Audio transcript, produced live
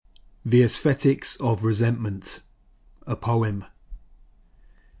The Aesthetics of Resentment, a poem.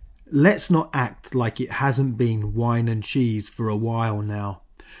 Let's not act like it hasn't been wine and cheese for a while now.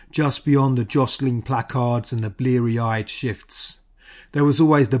 Just beyond the jostling placards and the bleary-eyed shifts, there was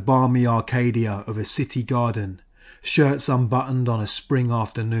always the balmy Arcadia of a city garden, shirts unbuttoned on a spring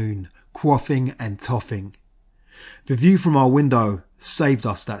afternoon, quaffing and toffing. The view from our window saved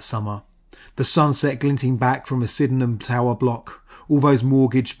us that summer. The sunset glinting back from a Sydenham tower block, all those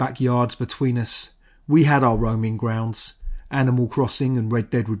mortgaged backyards between us. We had our roaming grounds, Animal Crossing and Red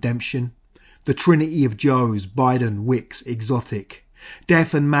Dead Redemption. The trinity of Joes, Biden, Wicks, Exotic.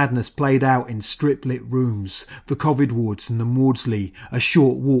 Death and madness played out in strip-lit rooms, the Covid wards and the Maudsley, a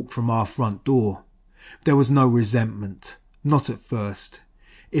short walk from our front door. There was no resentment, not at first.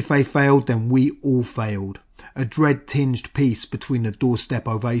 If they failed, then we all failed. A dread-tinged peace between the doorstep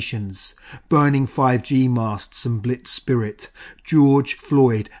ovations, burning 5G masts and blitz spirit, George,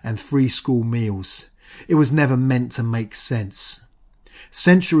 Floyd and free school meals. It was never meant to make sense.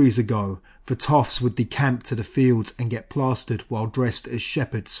 Centuries ago, the toffs would decamp to the fields and get plastered while dressed as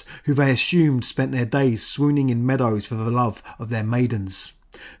shepherds, who they assumed spent their days swooning in meadows for the love of their maidens.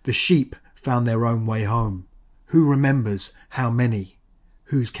 The sheep found their own way home. Who remembers how many?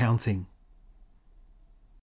 Who's counting?